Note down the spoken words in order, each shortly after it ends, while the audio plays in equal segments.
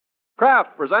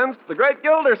Kraft presents The Great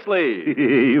Gildersleeve.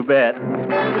 You bet.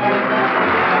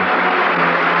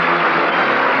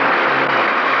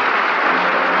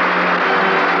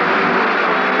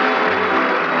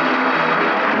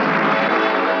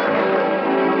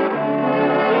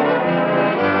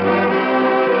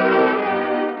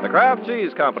 The Kraft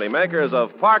Cheese Company, makers of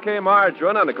Parquet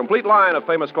margarine and a complete line of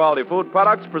famous quality food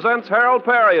products, presents Harold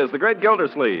Perry as The Great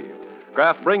Gildersleeve.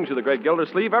 Kraft brings you The Great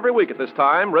Gildersleeve every week at this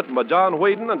time, written by John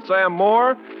Whedon and Sam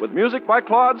Moore, with music by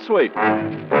Claude Sweet.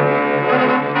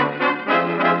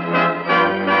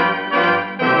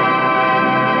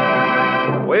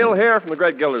 We'll hear from The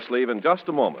Great Gildersleeve in just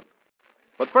a moment.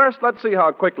 But first, let's see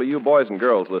how quickly you boys and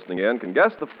girls listening in can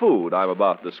guess the food I'm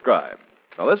about to describe.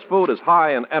 Now, this food is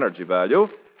high in energy value.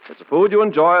 It's a food you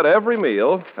enjoy at every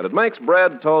meal, and it makes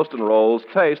bread, toast, and rolls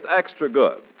taste extra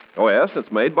good. Oh, yes,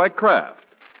 it's made by Kraft.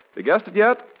 Have you guessed it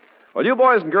yet? Well, you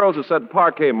boys and girls who said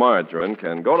Parquet margarine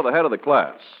can go to the head of the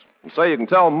class and say you can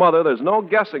tell Mother there's no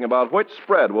guessing about which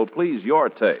spread will please your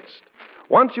taste.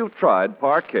 Once you've tried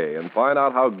Parquet and find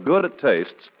out how good it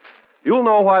tastes, you'll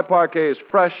know why Parquet's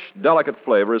fresh, delicate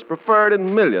flavor is preferred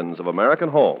in millions of American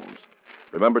homes.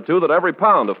 Remember, too, that every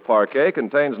pound of Parquet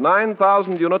contains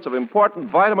 9,000 units of important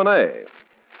vitamin A.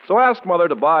 So ask Mother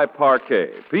to buy Parquet,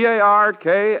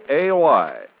 Parkay,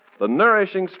 the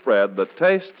nourishing spread that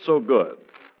tastes so good.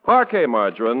 Parquet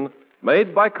margarine,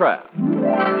 made by Kraft.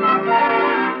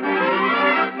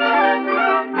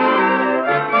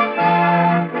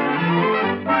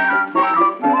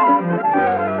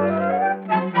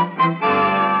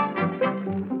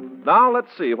 Now let's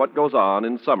see what goes on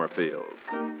in Summerfield.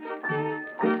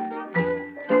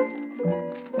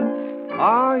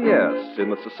 Ah, yes.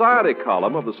 In the society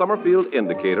column of the Summerfield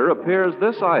Indicator appears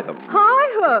this item.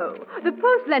 Hi-ho! The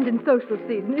post-Lenten social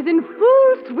season is in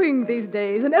full swing these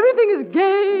days, and everything is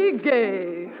gay,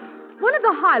 gay. One of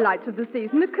the highlights of the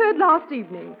season occurred last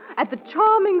evening at the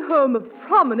charming home of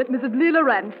prominent Mrs. Leilas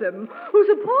Ransom, who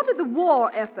supported the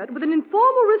war effort with an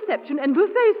informal reception and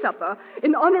buffet supper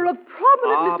in honor of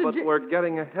prominent Mr. But we're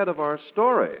getting ahead of our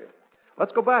story.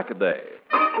 Let's go back a day.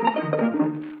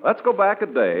 Let's go back a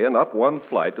day and up one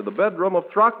flight to the bedroom of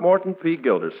Throckmorton P.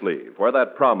 Gildersleeve, where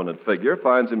that prominent figure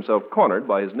finds himself cornered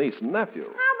by his niece and nephew.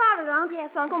 How about it, Unc?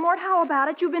 Yes, Uncle Mort, how about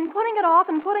it? You've been putting it off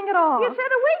and putting it off. You said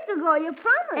a week ago. You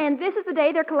promised. And this is the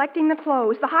day they're collecting the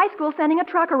clothes. The high school's sending a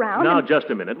truck around. Now, just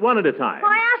a minute. One at a time.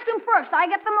 I asked him first. I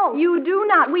get the most. You do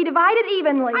not. We divide it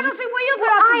evenly. I don't see where you Well,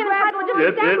 I am entitled to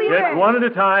exactly Get one at a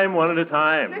time, one at a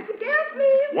time. Mr.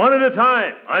 Gilsleeve. One at a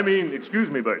time. Excuse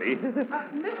me, Bertie.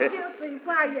 Mr. Gilsleeve,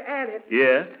 while you're at it,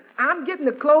 Yeah? I'm getting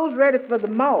the clothes ready for the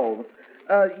mall.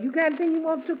 You got anything you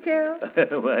want to take care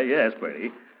of? Well, yes,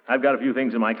 Bertie. I've got a few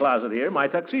things in my closet here. My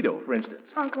tuxedo, for instance.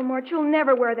 Uncle Mort, you'll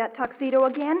never wear that tuxedo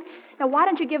again. Now, why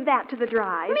don't you give that to the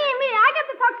drive? Me, I get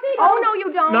the tuxedo. Oh, no,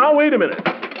 you don't. Now, wait a minute.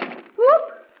 Whoop.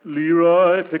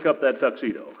 Leroy, pick up that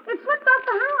tuxedo. It slipped off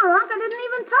the hanger, Unc. I didn't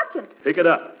even touch it. Pick it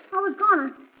up. I was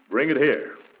gonna. Bring it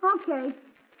here. Okay.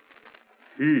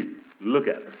 Look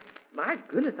at it. My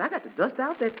goodness, I got to dust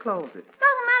out that closet.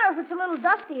 Doesn't matter if it's a little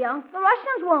dusty, Unc. The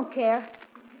Russians won't care.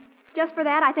 Just for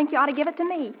that, I think you ought to give it to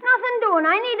me. Nothing doing.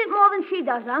 I need it more than she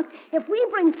does, Unc. If we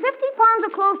bring 50 pounds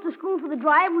of clothes to school for the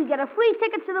drive, we get a free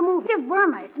ticket to the movie. Give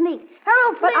Burma. It's neat.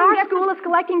 Harold But Flynn our gets school is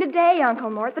collecting today, Uncle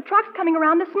Mort. The truck's coming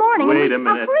around this morning. Wait a a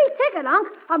minute. free ticket,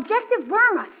 Unc. Objective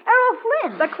Burma. Harold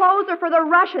Flynn. The clothes are for the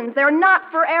Russians. They're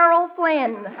not for Errol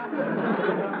Flynn.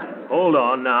 Hold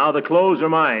on now. The clothes are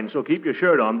mine, so keep your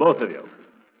shirt on, both of you.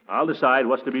 I'll decide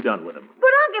what's to be done with them. But,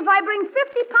 Unc, if I bring 50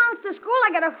 pounds to school,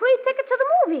 I get a free ticket to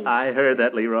the movie. I heard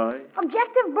that, Leroy.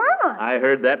 Objective Burma. I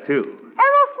heard that, too.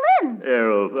 Errol Flynn.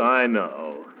 Errol, I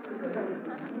know.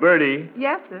 Bertie,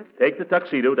 Yes, sir. take the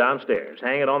tuxedo downstairs.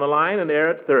 Hang it on the line and air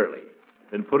it thoroughly.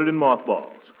 Then put it in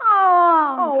mothballs.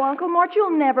 Oh, Uncle Mort,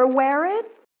 you'll never wear it.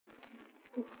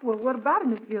 Well, what about it,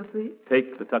 Miss Gilsleeve?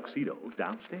 Take the tuxedo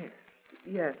downstairs.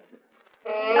 Yes, sir.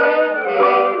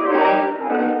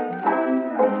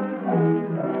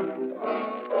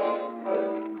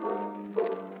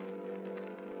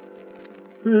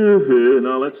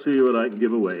 Now, let's see what I can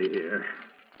give away here.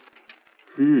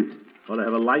 Ought to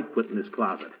have a light put in this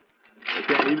closet. I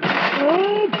can't even...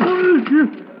 Oh, please!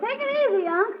 Take it easy,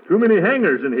 Unc. Too many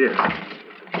hangers in here.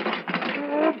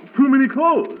 Too many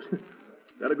clothes.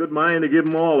 Got a good mind to give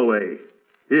them all away.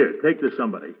 Here, take this,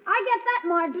 somebody. I get that,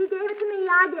 Marty. Gave it to me.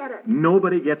 I get it.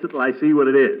 Nobody gets it till I see what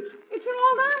it is. It's your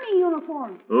old army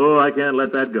uniform. Oh, I can't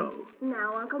let that go.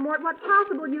 Now, Uncle Mort, what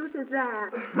possible use is that?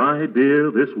 My dear,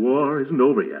 this war isn't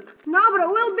over yet. No, but it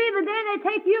will be the day they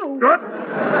take you. What?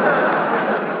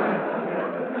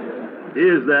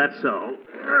 Is that so?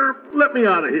 Let me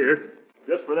out of here.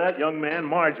 Just for that young man,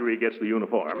 Marjorie gets the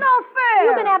uniform. No fair.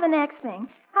 You can have the next thing.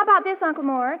 How about this, Uncle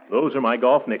Mort? Those are my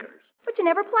golf knickers. But you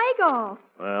never play golf.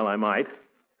 Well, I might.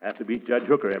 Have to beat Judge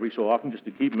Hooker every so often just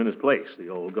to keep him in his place, the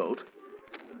old goat.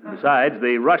 Besides,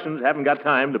 the Russians haven't got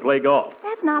time to play golf.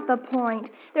 That's not the point.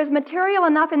 There's material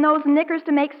enough in those knickers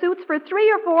to make suits for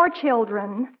 3 or 4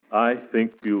 children. I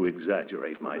think you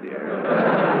exaggerate, my dear.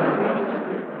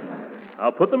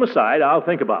 I'll put them aside. I'll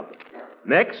think about them.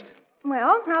 Next.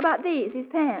 Well, how about these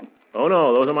pants? Oh,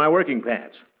 no, those are my working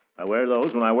pants. I wear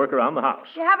those when I work around the house.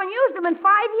 You haven't used them in 5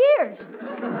 years.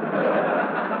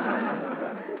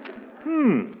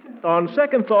 On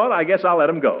second thought, I guess I'll let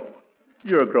them go.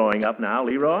 You're growing up now,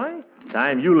 Leroy.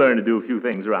 Time you learn to do a few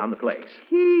things around the place.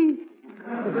 Here,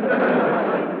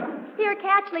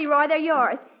 catch, Leroy. They're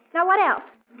yours. Now, what else?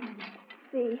 Let's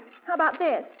see. How about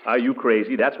this? Are you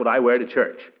crazy? That's what I wear to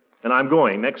church. And I'm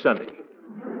going next Sunday.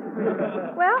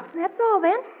 Well, that's all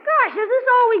then. Gosh, is this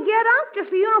all we get, Unc?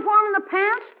 Just the uniform and the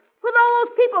pants? With all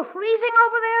those people freezing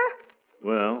over there?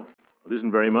 Well, it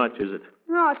isn't very much, is it?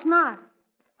 No, it's not.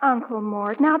 Uncle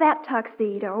Mort, now that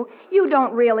tuxedo, you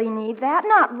don't really need that.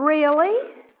 Not really.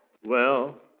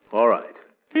 Well, all right.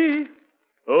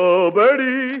 Oh,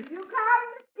 Bertie. You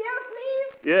come, still,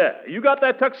 please? Yeah, you got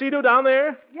that tuxedo down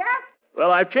there? Yes.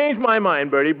 Well, I've changed my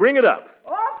mind, Bertie. Bring it up.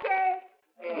 Okay.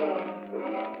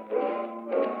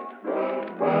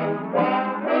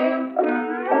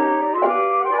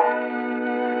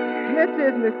 This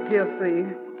is Miss Gilsey.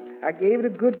 I gave it a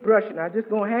good brushing. I'm just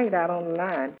going to hang it out on the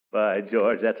line. By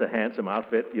George, that's a handsome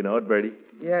outfit. You know it, Bertie?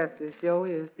 Yes, it sure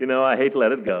is. You know, I hate to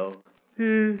let it go.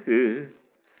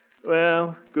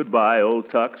 Well, goodbye, old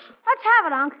tux. Let's have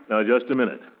it, Unc. Now, just a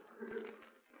minute.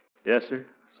 Yes, sir.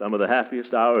 Some of the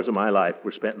happiest hours of my life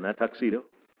were spent in that tuxedo.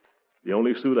 The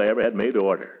only suit I ever had made to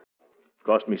order.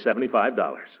 Cost me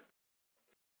 $75.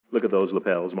 Look at those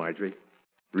lapels, Marjorie.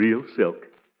 Real silk.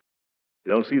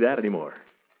 You don't see that anymore.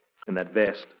 And that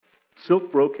vest.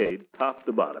 Silk brocade, top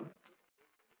to bottom.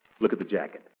 Look at the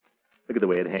jacket. Look at the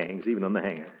way it hangs, even on the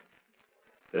hanger.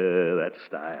 That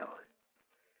style.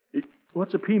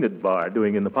 What's a peanut bar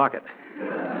doing in the pocket? Can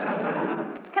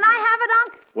I have it,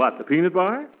 Unc? What, the peanut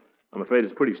bar? I'm afraid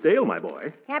it's pretty stale, my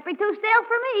boy. Can't be too stale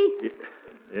for me.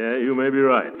 Yeah, you may be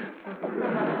right.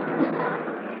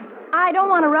 I don't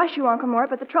want to rush you, Uncle Mort,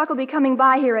 but the truck will be coming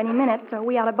by here any minute, so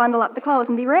we ought to bundle up the clothes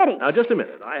and be ready. Now, just a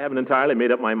minute. I haven't entirely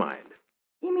made up my mind.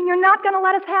 You mean you're not going to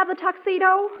let us have the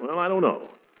tuxedo? Well, I don't know.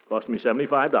 Cost me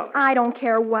 $75. I don't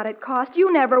care what it costs.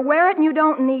 You never wear it and you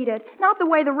don't need it. Not the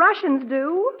way the Russians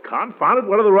do. Confound it,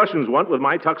 what do the Russians want with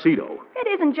my tuxedo? It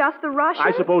isn't just the Russians.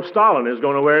 I suppose Stalin is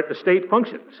going to wear it to state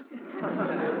functions.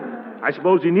 I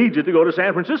suppose he needs it to go to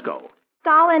San Francisco.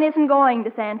 Stalin isn't going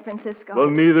to San Francisco. Well,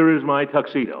 neither is my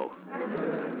tuxedo.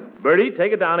 Bertie,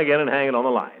 take it down again and hang it on the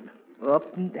line.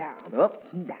 Up and down, up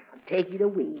and down. Take it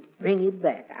away. Bring it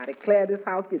back. I declare this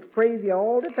house gets crazy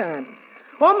all the time.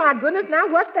 Oh, my goodness, now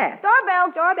what's that?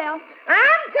 Doorbell, doorbell.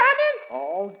 I'm coming.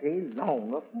 All day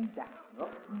long, up and down,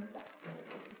 up and down.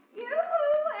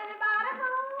 Anybody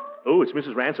home? Oh, it's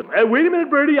Mrs. Ransom. Wait a minute,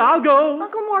 Bertie, I'll go.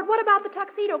 Uncle Mort, what about the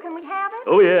tuxedo? Can we have it?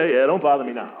 Oh, yeah, don't bother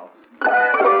me now.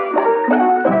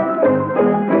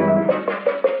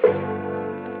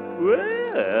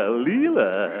 Well,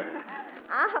 Leila.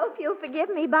 I hope you'll forgive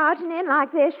me barging in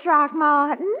like this,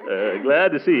 Throckmorton.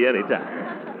 Glad to see you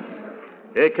anytime.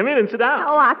 Come in and sit down.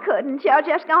 Oh, I couldn't. You're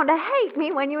just going to hate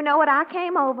me when you know what I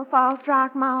came over for,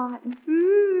 Throckmorton.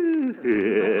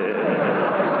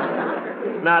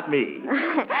 Not me.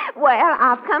 Well,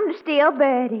 I've come to steal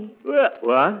Bertie. What?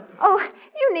 Oh,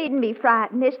 you needn't be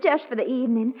frightened. It's just for the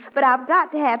evening. But I've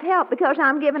got to have help because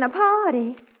I'm giving a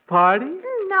party. Party?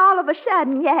 All of a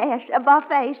sudden, yes, a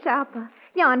buffet supper.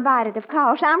 You're invited, of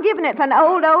course. I'm giving it for an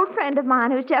old friend of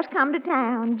mine who's just come to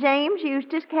town, James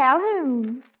Eustace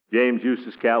Calhoun. James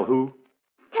Eustace Calhoun?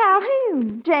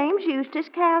 Calhoun. James Eustace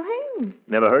Calhoun.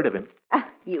 Never heard of him.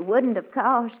 You wouldn't, of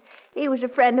course. He was a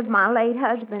friend of my late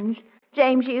husband's.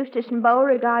 James Eustace and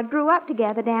Beauregard grew up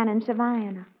together down in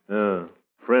Savannah.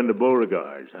 Friend of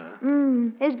Beauregard's, huh?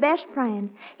 His best friend.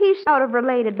 He's sort of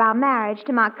related by marriage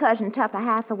to my cousin Tupper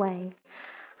Hathaway.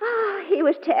 Oh, he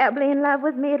was terribly in love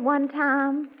with me at one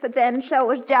time, but then so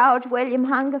was George William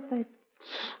Hungerford.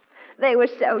 They were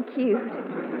so cute.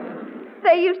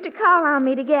 They used to call on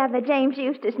me together, James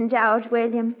Eustace and George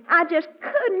William. I just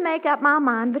couldn't make up my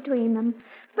mind between them.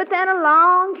 But then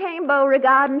along came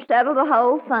Beauregard and settled the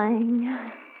whole thing.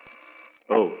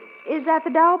 Oh. Is that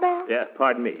the doorbell? Yeah,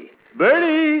 pardon me.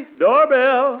 Bertie,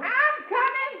 doorbell. I'm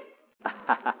coming.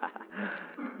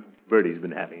 Bertie's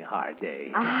been having a hard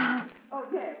day.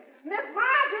 Okay. Miss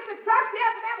Marjorie, the truck's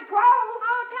here for them clothes.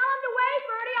 Oh, tell him to wait,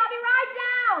 Bertie. I'll be right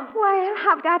come. Well,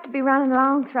 I've got to be running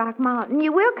along, Throckmorton.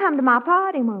 You will come to my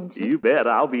party, won't you? You bet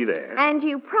I'll be there. And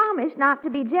you promise not to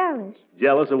be jealous.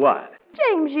 Jealous of what?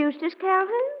 James Eustace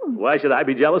Calhoun. Why should I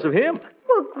be jealous of him?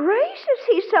 Well, gracious,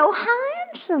 he's so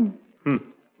handsome.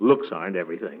 Looks aren't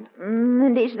everything.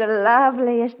 And he's the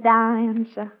loveliest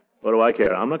dancer. What do I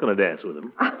care? I'm not going to dance with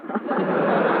him.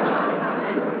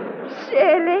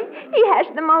 Silly. He has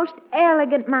the most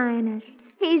elegant manners.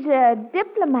 He's a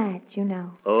diplomat, you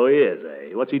know. Oh, he is,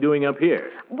 eh? What's he doing up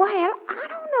here? Well, I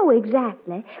don't know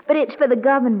exactly, but it's for the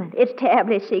government. It's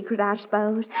terribly secret, I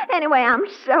suppose. Anyway, I'm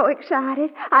so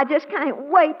excited. I just can't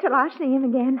wait till I see him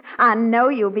again. I know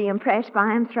you'll be impressed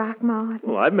by him, Throckmorton.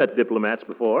 Well, I've met diplomats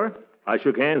before. I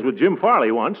shook hands with Jim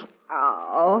Farley once.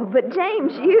 Oh, but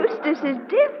James Eustace is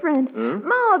different.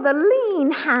 More the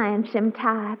lean, handsome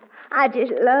type. I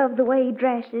just love the way he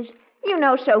dresses. You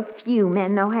know, so few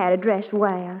men know how to dress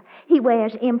well. He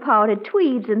wears imported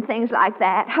tweeds and things like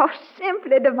that. Oh,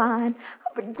 simply divine.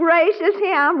 Oh, but gracious,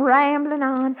 here I'm rambling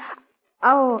on.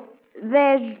 Oh,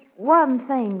 there's one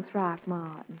thing,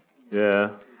 Throckmorton. Yeah?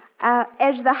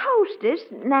 As the hostess,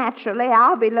 naturally,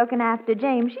 I'll be looking after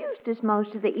James Eustace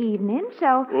most of the evening,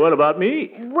 so... What about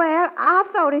me? Well, I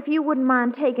thought if you wouldn't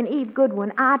mind taking Eve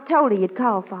Goodwin, I told her you'd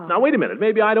call for her. Now, wait a minute.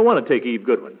 Maybe I don't want to take Eve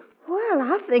Goodwin. Well,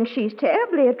 I think she's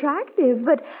terribly attractive,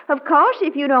 but of course,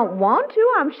 if you don't want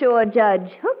to, I'm sure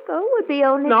Judge Hooker would be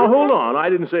only... Now, hold on. I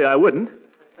didn't say I wouldn't.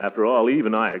 After all, Eve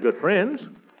and I are good friends.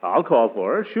 I'll call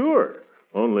for her, sure.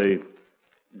 Only,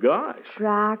 gosh.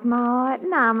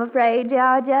 Throckmorton, I'm afraid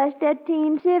you're just a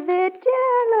teensy bit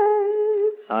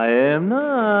jealous. I am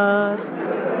not.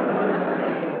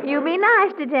 You be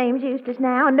nice to James Eustace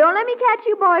now, and don't let me catch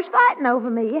you boys fighting over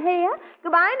me, you hear?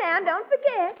 Goodbye now, and don't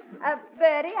forget.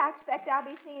 Bertie, I expect I'll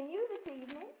be seeing you this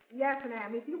evening. Yes,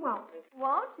 ma'am, if you want me.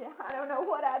 Won't you? I don't know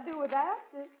what I'd do without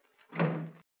you.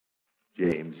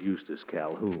 James Eustace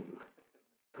Calhoun.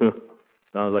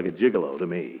 Sounds like a gigolo to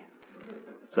me.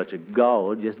 Such a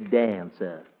gorgeous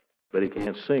dancer. But he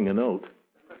can't sing a note.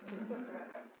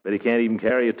 But he can't even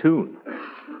carry a tune.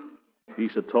 If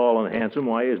he's so tall and handsome,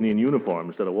 why isn't he in uniform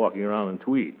instead of walking around in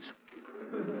tweeds?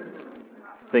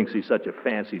 Thinks he's such a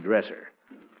fancy dresser.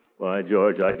 Why,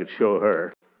 George, I could show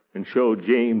her and show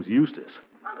James Eustace.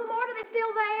 Uncle Mort, are they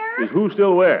still there? Is who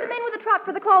still where? The men with the truck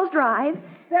for the clothes drive.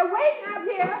 They're waiting up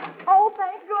here. Oh,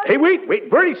 thank goodness. Hey, wait,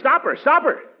 Bertie, stop her. Miss Marjorie,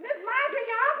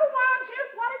 your uncle wants you.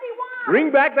 What does he want?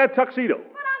 Bring back that tuxedo. But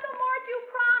Uncle Mort, you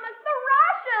promised. The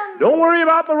Russians. Don't worry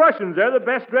about the Russians. They're the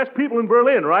best dressed people in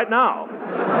Berlin right now.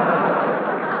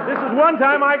 This is one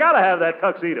time I gotta have that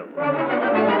tuxedo.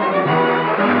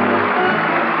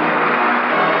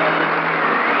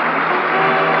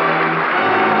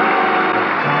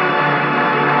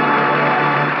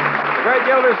 The great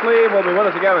Gildersleeve will be with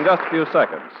us again in just a few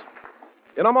seconds.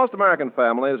 You know, most American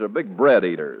families are big bread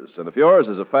eaters, and if yours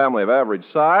is a family of average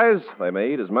size, they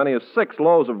may eat as many as 6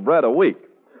 loaves of bread a week.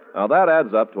 Now, that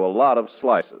adds up to a lot of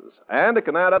slices. And it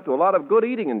can add up to a lot of good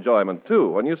eating enjoyment, too,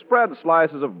 when you spread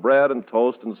slices of bread and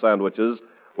toast and sandwiches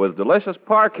with delicious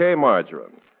Parquet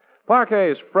margarine.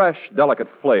 Parquet's fresh, delicate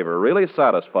flavor really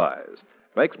satisfies.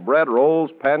 Makes bread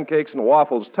rolls, pancakes, and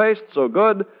waffles taste so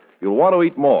good, you'll want to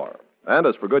eat more. And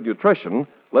as for good nutrition,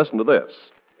 listen to this.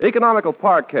 Economical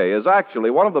Parquet is actually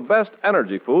one of the best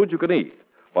energy foods you can eat.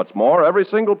 What's more, every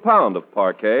single pound of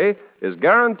Parquet is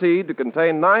guaranteed to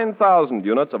contain 9,000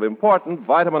 units of important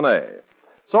vitamin A.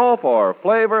 So for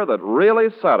flavor that really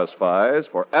satisfies,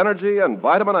 for energy and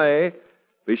vitamin A,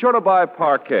 be sure to buy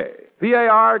Parquet.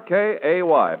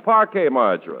 Parkay, Parquet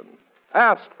margarine.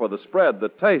 Ask for the spread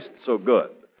that tastes so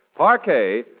good.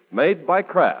 Parquet, made by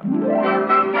Kraft.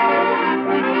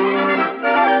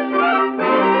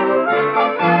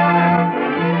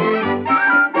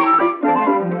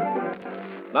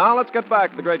 Now let's get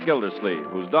back to the great Gildersleeve,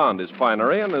 who's donned his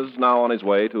finery and is now on his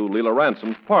way to Leila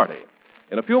Ransom's party.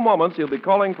 In a few moments, he'll be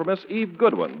calling for Miss Eve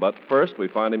Goodwin, but first we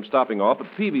find him stopping off at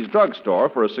Peavy's drugstore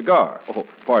for a cigar. Oh,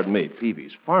 pardon me,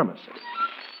 Peavy's pharmacy.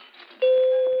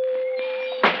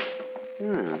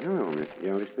 Hello, Mr.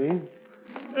 Gildersleeve.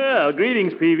 Well,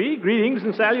 greetings, Peavy. Greetings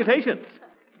and salutations.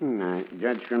 I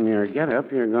judge from your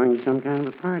get-up you're going to some kind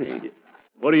of a party.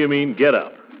 What do you mean, get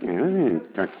up? A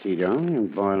tuxedo, a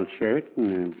boiled shirt,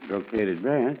 and a brocaded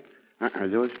vest. Are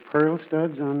those pearl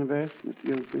studs on the vest, Mr.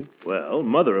 Gildersleeve? Well,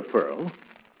 mother of pearl.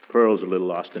 Pearl's a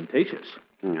little ostentatious.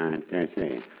 I dare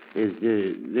say. Is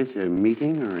this a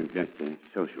meeting or just a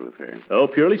social affair? Oh,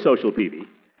 purely social, Peavy.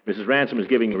 Mrs. Ransom is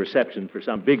giving a reception for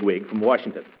some bigwig from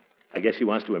Washington. I guess she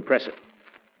wants to impress him.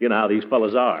 You know how these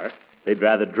fellas are. They'd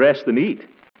rather dress than eat.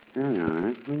 Oh, no,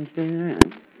 I wouldn't say that.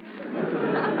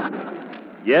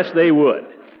 Yes, they would.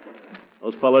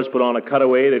 Those fellas put on a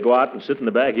cutaway to go out and sit in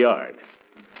the backyard.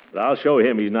 But I'll show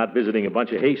him he's not visiting a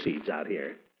bunch of hayseeds out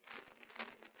here.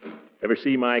 Ever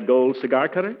see my gold cigar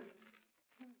cutter?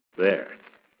 There.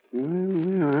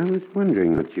 Well, I was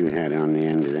wondering what you had on the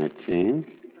end of that chain.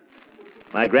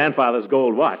 My grandfather's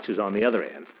gold watch is on the other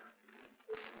end.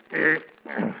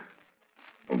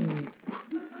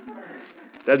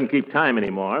 Doesn't keep time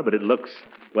anymore, but it looks,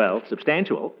 well,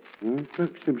 substantial. Well, it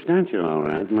looks substantial, all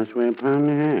right. Must weigh a pound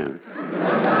and a half.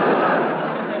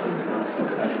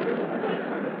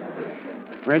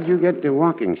 Where'd you get the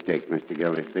walking stick, Mr.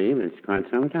 Gildersleeve? It's quite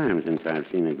some time since I've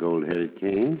seen a gold-headed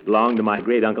cane. Belonged to my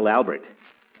great-uncle Albert.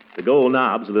 The gold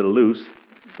knob's a little loose,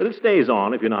 but it stays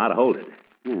on if you know how to hold it.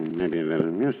 Maybe a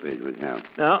little mucilage would help.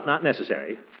 No, not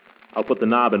necessary. I'll put the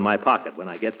knob in my pocket when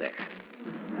I get there.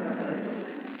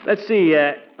 Let's see,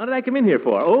 what did I come in here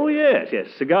for? Oh, yes,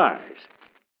 cigars.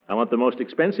 I want the most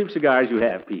expensive cigars you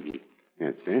have, Peavy.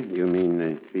 Yes, sir. You mean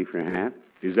the 3 for half?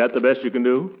 Is that the best you can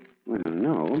do? Well,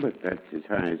 no, but that's as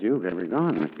high as you've ever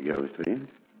gone, Mr. Gildersleeve.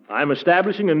 I'm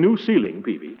establishing a new ceiling,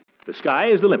 Peavy. The sky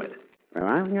is the limit. Well,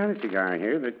 I've got a cigar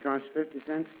here that costs 50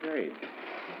 cents straight.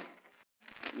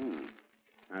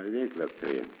 How does this look to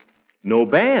you? No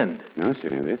band. No,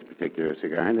 sir. This particular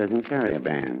cigar doesn't carry a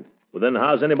band. Well, then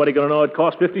how's anybody going to know it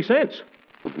costs 50 cents?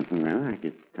 Well, I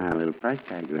could tie a little price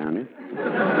tag around it.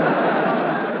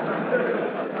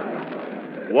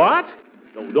 What?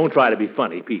 No, don't try to be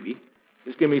funny, Peavy.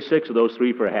 Just give me 6 of those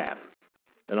 3 for half.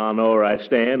 Then I'll know where I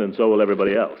stand, and so will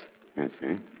everybody else. Yes,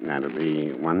 sir. That'll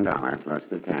be $1 plus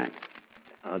the tax.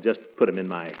 I'll just put them in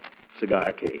my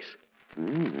cigar case.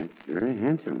 That's very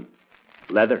handsome.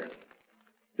 Leather.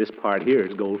 This part here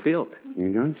is gold-filled.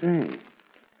 You don't say.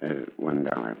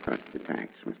 $1 plus the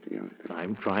tax, Mr. Gildersleeve.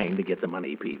 I'm trying to get the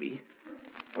money, Peavy.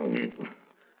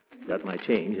 Got my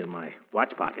change in my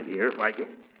watch pocket here, if I can...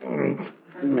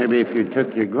 Maybe if you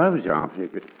took your gloves off, you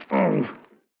could...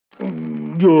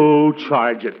 You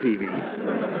charge it, Peavy.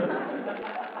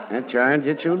 That charge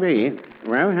it shall be.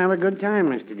 Well, have a good time,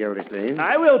 Mr. Gildersleeve.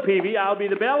 I will, Peavy. I'll be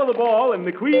the belle of the ball and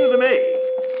the queen of the May.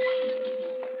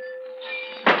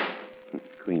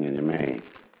 Queen of the May.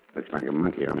 Looks like a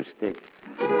monkey on a stick.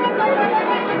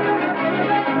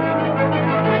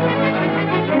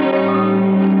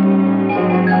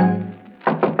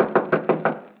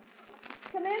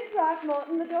 Come in,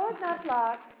 Throckmorton. The door's not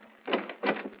locked.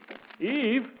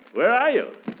 Eve, where are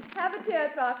you? Have a chair,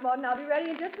 Throckmorton. I'll be ready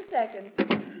in just a second.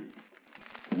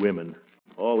 Women.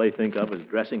 All they think of is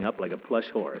dressing up like a plush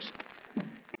horse.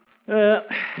 Might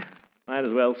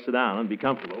as well sit down and be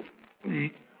comfortable.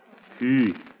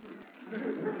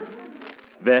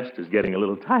 Vest is getting a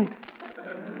little tight.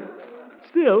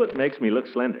 Still, it makes me look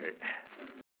slender.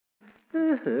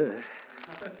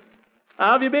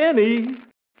 How have you been, Eve?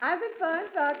 I've been fine,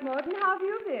 Throckmorton. How have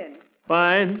you been?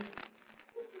 Fine.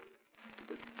 What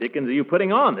the dickens are you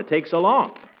putting on that takes so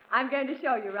long? I'm going to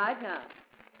show you right now.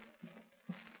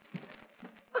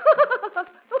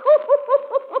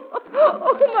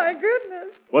 Oh, my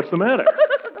goodness. What's the matter?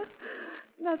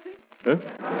 Nothing. Huh?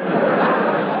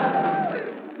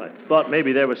 I thought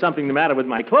maybe there was something the matter with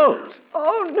my clothes.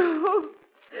 Oh, no.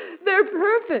 They're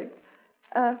perfect.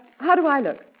 How do I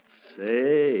look?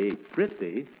 Say,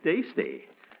 pretty tasty.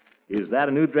 Is that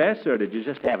a new dress, or did you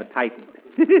just have it tightened?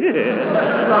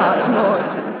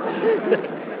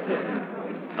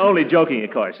 Only joking,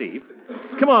 of course, Eve.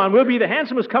 Come on, we'll be the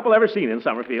handsomest couple ever seen in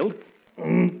Summerfield.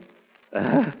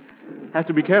 Have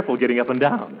to be careful getting up and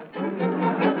down.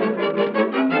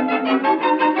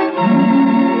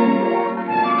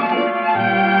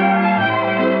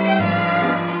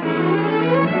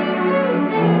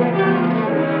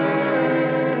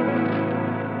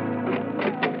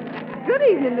 Good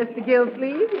evening, Mr.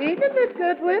 Gildersleeve. Evening, Miss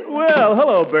Goodwin. Well,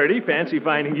 hello, Bertie. Fancy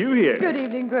finding you here. Good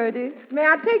evening, Bertie. May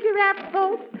I take your wrap,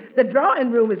 folks? The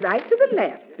drawing room is right to the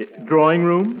left. Drawing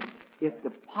room? It's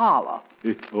the parlor.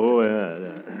 Oh,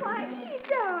 yeah. Why,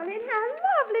 darling, how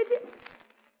lovely.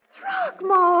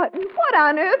 Throckmorton, what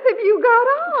on earth have you got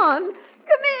on?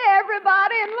 Come here,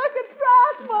 everybody, and look at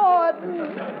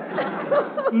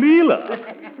Throckmorton. Leila.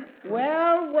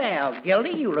 Well, well,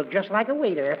 Gildy, you look just like a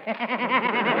waiter.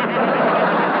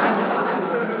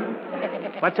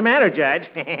 What's the matter, Judge?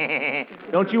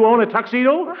 Don't you own a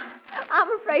tuxedo?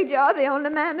 I'm afraid you're the only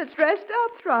man that's dressed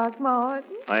up,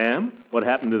 Throckmorton. I am. What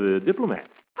happened to the diplomat?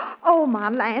 Oh, my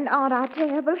land, aren't I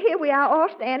terrible? Here we are all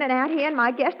standing out here, and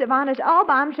my guest of honor's all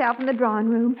by himself in the drawing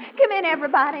room. Come in,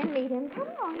 everybody, and meet him. Come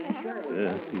on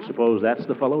now. You suppose that's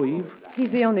the fellow, Eve?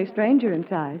 He's the only stranger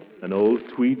inside. An old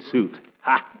tweed suit.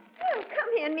 Ha! Oh,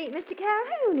 come and meet Mr.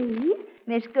 Calhoun, Eve.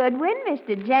 Miss Goodwin,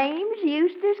 Mr. James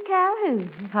Eustace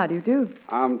Calhoun. How do you do?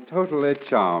 I'm totally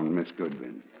charmed, Miss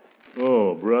Goodwin.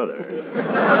 Oh, brother.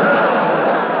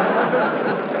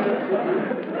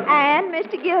 And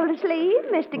Mr. Gildersleeve,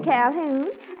 Mr. Calhoun,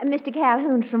 and Mr.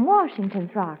 Calhoun's from Washington,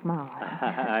 Throckmorton.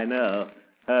 I know.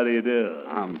 How do you do?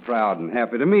 I'm proud and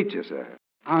happy to meet you, sir.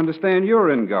 I understand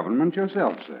you're in government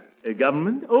yourself, sir.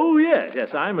 Government? Oh, yes.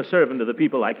 I'm a servant of the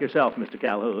people like yourself, Mr.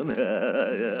 Calhoun.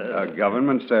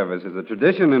 Government service is a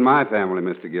tradition in my family,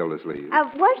 Mr. Gildersleeve.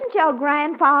 Wasn't your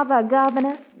grandfather a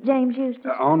governor, James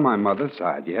Eustace? On my mother's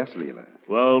side, yes, Leila.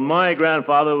 Well, my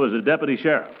grandfather was a deputy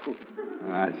sheriff.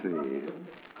 I see.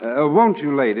 Won't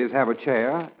you ladies have a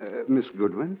chair, Miss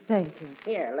Goodwin? Thank you.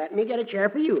 Here, let me get a chair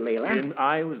for you, Leila. And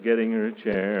I was getting her a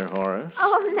chair, Horace.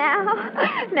 Oh,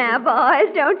 now,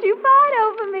 boys, don't you fight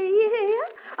over me, you hear?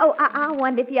 Oh, I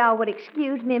wonder if y'all would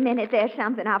excuse me a minute. There's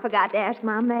something I forgot to ask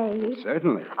my maid.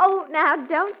 Certainly. Oh, now,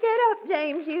 don't get up,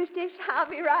 James Eustace. I'll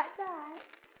be right back.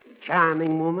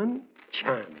 Charming woman.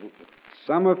 Charming.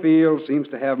 Summerfield seems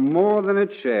to have more than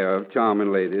its share of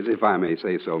charming ladies, if I may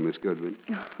say so, Miss Goodwin.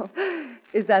 Oh,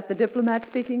 is that the diplomat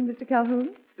speaking, Mr. Calhoun?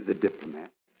 The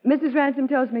diplomat. Mrs. Ransom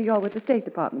tells me you're with the State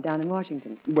Department down in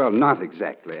Washington. Well, not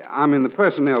exactly. I'm in the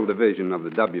personnel division of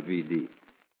the WVD.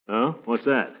 Oh? What's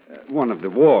that? One of the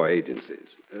war agencies.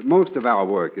 Most of our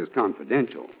work is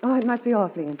confidential. Oh, it must be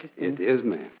awfully interesting. It is,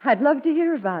 ma'am. I'd love to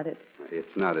hear about it.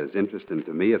 It's not as interesting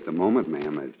to me at the moment,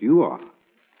 ma'am, as you are.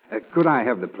 Could I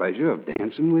have the pleasure of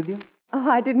dancing with you? Oh,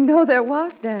 I didn't know there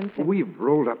was dancing. We've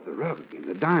rolled up the rug in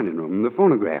the dining room, and the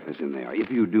phonograph is in there,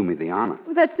 if you do me the honor.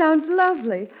 That sounds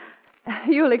lovely.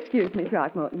 You'll excuse me,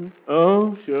 Throckmorton.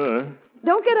 Oh, sure.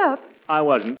 Don't get up. I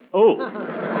wasn't. Oh.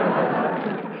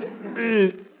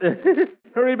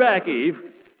 Hurry back, Eve.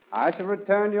 I shall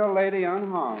return your lady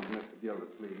unharmed, Mr.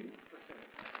 Gildersleeve.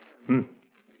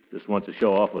 Just wants to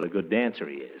show off what a good dancer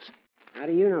he is. How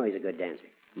do you know he's a good dancer?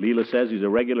 Leela says he's a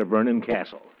regular Vernon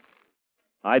Castle.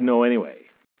 I'd know anyway.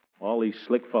 All these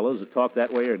slick fellows that talk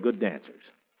that way are good dancers.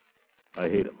 I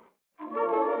hate them.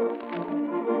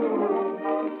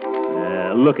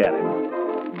 Look at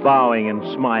him, bowing and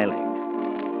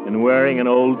smiling, and wearing an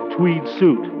old tweed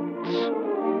suit.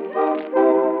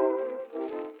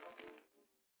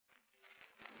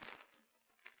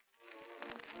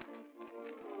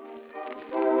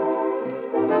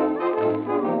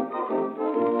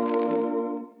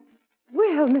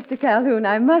 Well, Mr. Calhoun,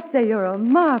 I must say you're a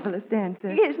marvelous dancer.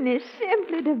 Isn't it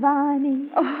simply divine, Eve?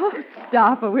 Oh,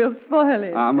 stop or we'll spoil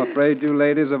it. I'm afraid you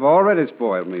ladies have already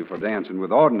spoiled me for dancing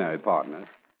with ordinary partners.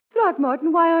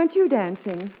 Throckmorton, why aren't you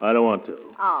dancing? I don't want to.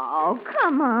 Oh,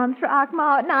 come on,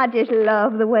 Throckmorton. I just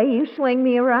love the way you swing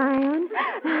me around.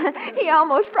 He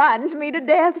almost frightens me to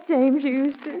death, James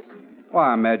Eustace. Well,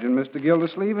 I imagine Mr.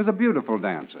 Gildersleeve is a beautiful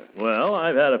dancer. Well,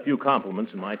 I've had a few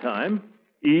compliments in my time.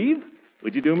 Eve,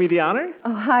 would you do me the honor?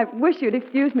 Oh, I wish you'd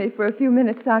excuse me for a few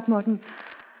minutes, Throckmorton.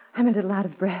 I'm a little out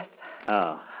of breath.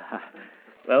 Oh.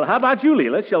 Well, how about you,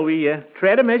 Leela? Shall we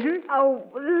tread a measure? Oh,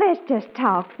 let's just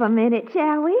talk for a minute,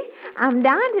 shall we? I'm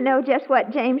dying to know just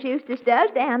what James Eustace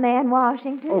does down there in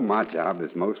Washington. Oh, my job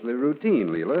is mostly routine,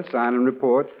 Leela. Signing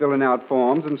reports, filling out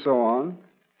forms, and so on.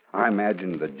 I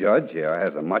imagine the judge here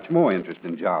has a much more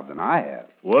interesting job than I have.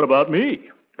 What about me?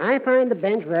 I find the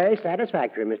bench very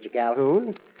satisfactory, Mr.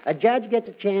 Calhoun. A judge gets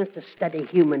a chance to study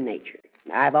human nature.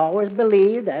 I've always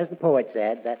believed, as the poet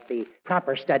said, that the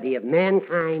proper study of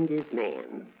mankind is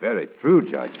man. Very true,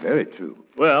 Judge, very true.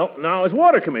 Well, now, as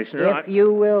water commissioner, If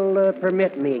you will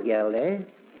permit me, Gildy.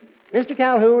 Mr.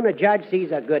 Calhoun, a judge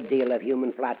sees a good deal of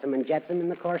human flotsam and jetsam in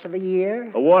the course of a year.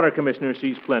 a water commissioner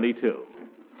sees plenty, too.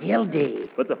 Gildy.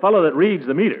 But the fellow that reads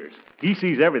the meters, he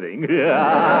sees everything.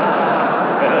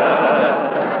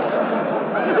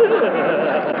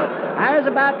 I was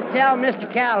about to tell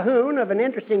Mr. Calhoun of an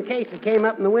interesting case that came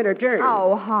up in the winter term.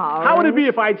 Oh, Horace. How would it be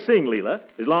if I'd sing, Leela?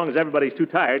 As long as everybody's too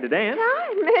tired to dance.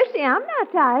 Tired, mercy, I'm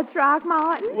not tired,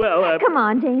 Throckmorton. Well, Come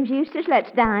on, James Eustace,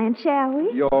 let's dine, shall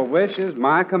we? Your wish is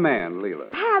my command,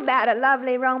 Leela. How about a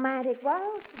lovely romantic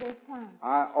waltz this time?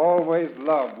 I always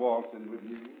love waltzing with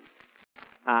you.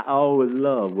 I always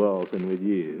love waltzing with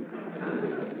you.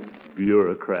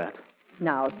 Bureaucrat.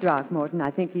 Now, Throckmorton, I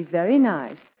think he's very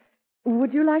nice.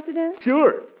 Would you like to dance?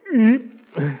 Sure.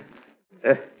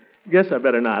 Guess I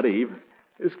better not, Eve.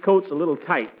 This coat's a little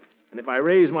tight, and if I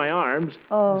raise my arms,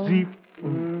 Oh. Zeep.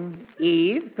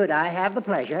 Eve, could I have the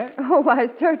pleasure? Oh, why,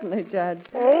 certainly, Judge.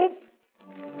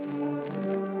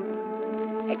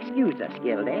 Excuse us,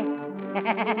 Gildy.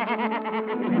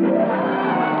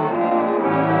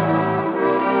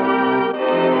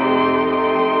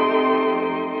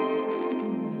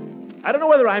 I don't know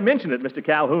whether whether I mention it, Mr.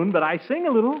 Calhoun, but I sing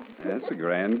a little. That's a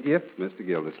grand gift, Mr.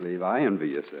 Gildersleeve. I envy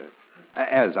you, sir.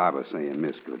 As I was saying,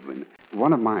 Miss Goodwin,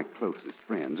 one of my closest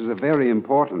friends is a very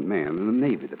important man in the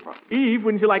Navy Department. Eve,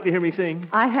 wouldn't you like to hear me sing?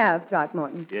 I have,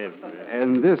 Throckmorton. Yes.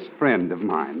 And this friend of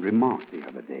mine remarked the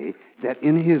other day that,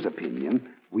 in his opinion,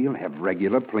 we'll have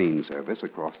regular plane service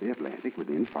across the Atlantic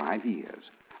within 5 years.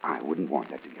 I wouldn't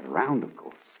want that to get around, of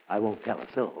course. I won't tell a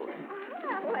soul.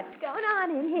 What's going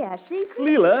on in here, secret?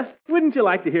 Leela, wouldn't you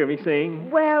like to hear me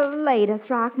sing? Well, later,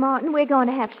 Throckmorton. We're going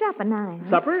to have supper now.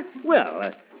 Supper?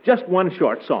 Well, just one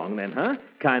short song then, huh?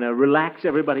 Kind of relax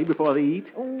everybody before they eat.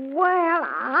 Well,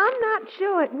 I'm not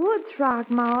sure it would,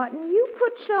 Throckmorton. You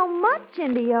put so much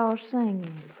into your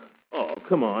singing. Oh,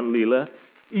 come on, Leela.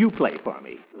 You play for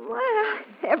me. Well,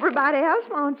 everybody else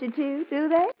wants you to, do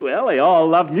they? Well, they all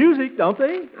love music, don't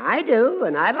they? I do,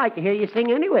 and I'd like to hear you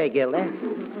sing anyway, Gilda.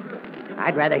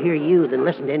 I'd rather hear you than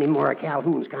listen to any more of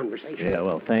Calhoun's conversation. Yeah,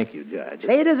 well, thank you, Judge.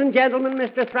 Ladies and gentlemen,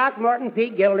 Mr. Throckmorton P.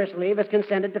 Gildersleeve has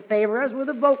consented to favor us with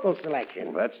a vocal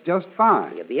selection. Well, that's just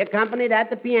fine. He'll be accompanied at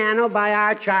the piano by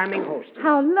our charming hostess.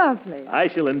 How lovely. I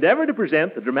shall endeavor to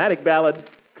present the dramatic ballad,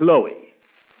 Chloe.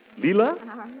 Leela?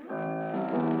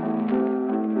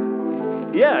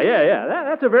 Yeah.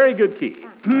 That's a very good key.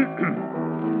 Chloe.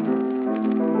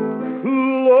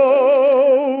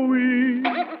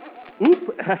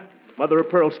 Oop. Mother of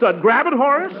pearl stud. Grab it,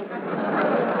 Horace.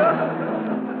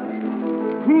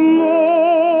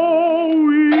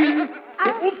 Chloe.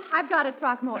 I've got it,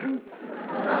 Throckmorton.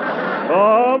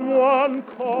 Someone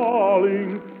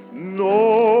calling,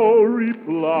 no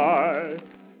reply.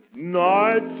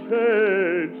 Night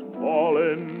shades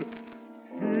fallen,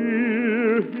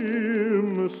 hear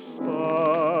him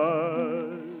sigh.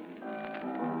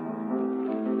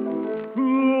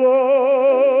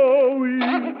 Chloe.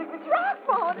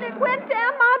 Throckmorton, it went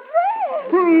down my dress.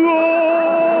 Chloe.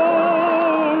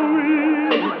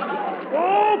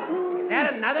 Oh, Is that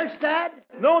another stud?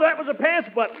 no, that was a pants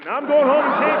button. I'm going home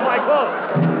and change my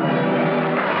clothes.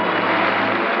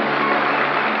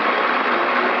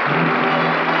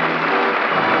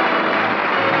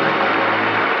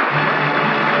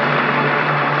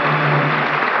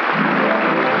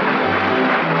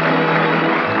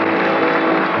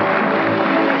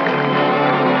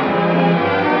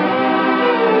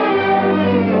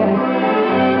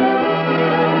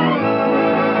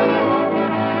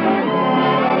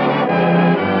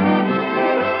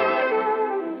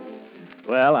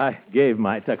 Well, I gave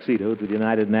my tuxedo to the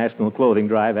United National Clothing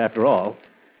Drive after all.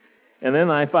 And then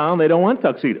I found they don't want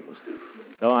tuxedos.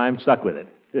 So I'm stuck with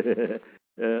it.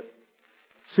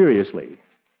 Seriously,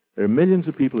 there are millions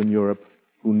of people in Europe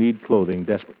who need clothing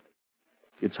desperately.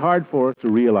 It's hard for us to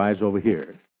realize over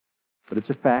here, but it's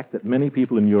a fact that many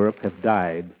people in Europe have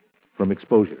died from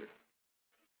exposure.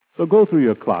 So go through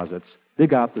your closets,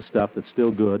 dig out the stuff that's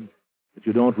still good, that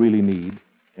you don't really need,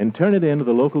 and turn it in to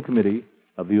the local committee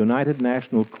of the United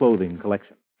National Clothing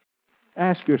Collection.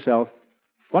 Ask yourself,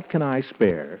 what can I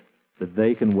spare that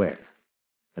they can wear?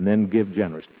 And then give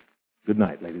generously. Good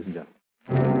night, ladies and gentlemen.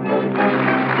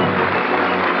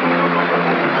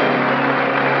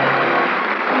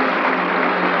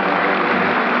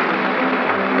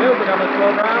 Music on this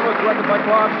program was directed by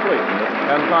Claude Sweet. This is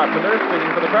Ken Carpenter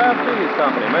speaking for the Kraft Cheese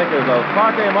Company, makers of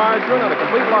parquet margarine and a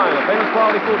complete line of famous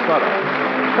quality food products.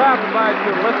 Kraft invites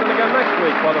you to listen again next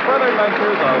week for the further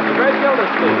adventures of the great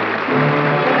Gildersleeve.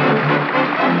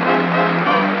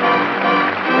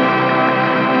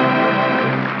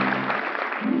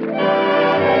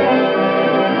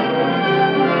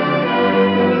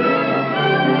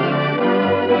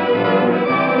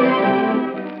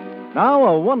 Now,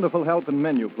 a wonderful help in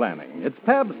menu planning. It's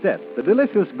Pabstet, the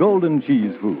delicious golden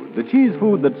cheese food. The cheese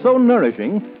food that's so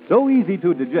nourishing, so easy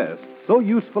to digest, so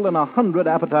useful in 100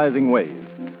 appetizing ways.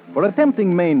 For a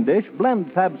tempting main dish,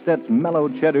 blend Pabstet's mellow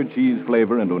cheddar cheese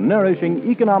flavor into nourishing,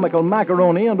 economical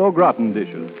macaroni and au gratin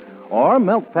dishes. Or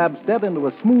melt Pabstet into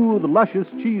a smooth, luscious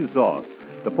cheese sauce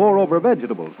to pour over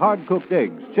vegetables, hard-cooked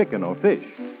eggs, chicken, or fish.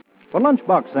 For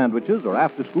lunchbox sandwiches or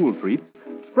after-school treats,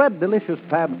 spread delicious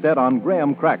Pabstet on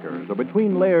graham crackers or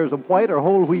between layers of white or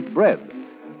whole wheat bread.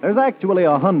 There's actually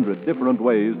 100 different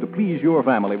ways to please your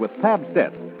family with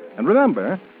Pabstet. And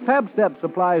remember, Pabstet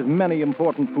supplies many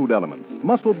important food elements: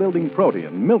 muscle-building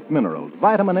protein, milk minerals,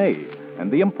 vitamin A, and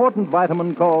the important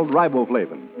vitamin called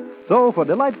riboflavin. So, for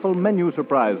delightful menu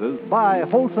surprises, buy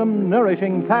wholesome,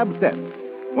 nourishing Pabstet.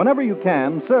 Whenever you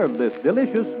can, serve this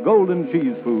delicious golden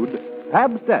cheese food,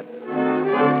 Pabstet.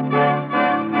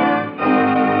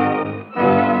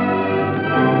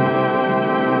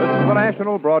 This is the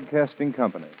National Broadcasting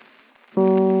Company.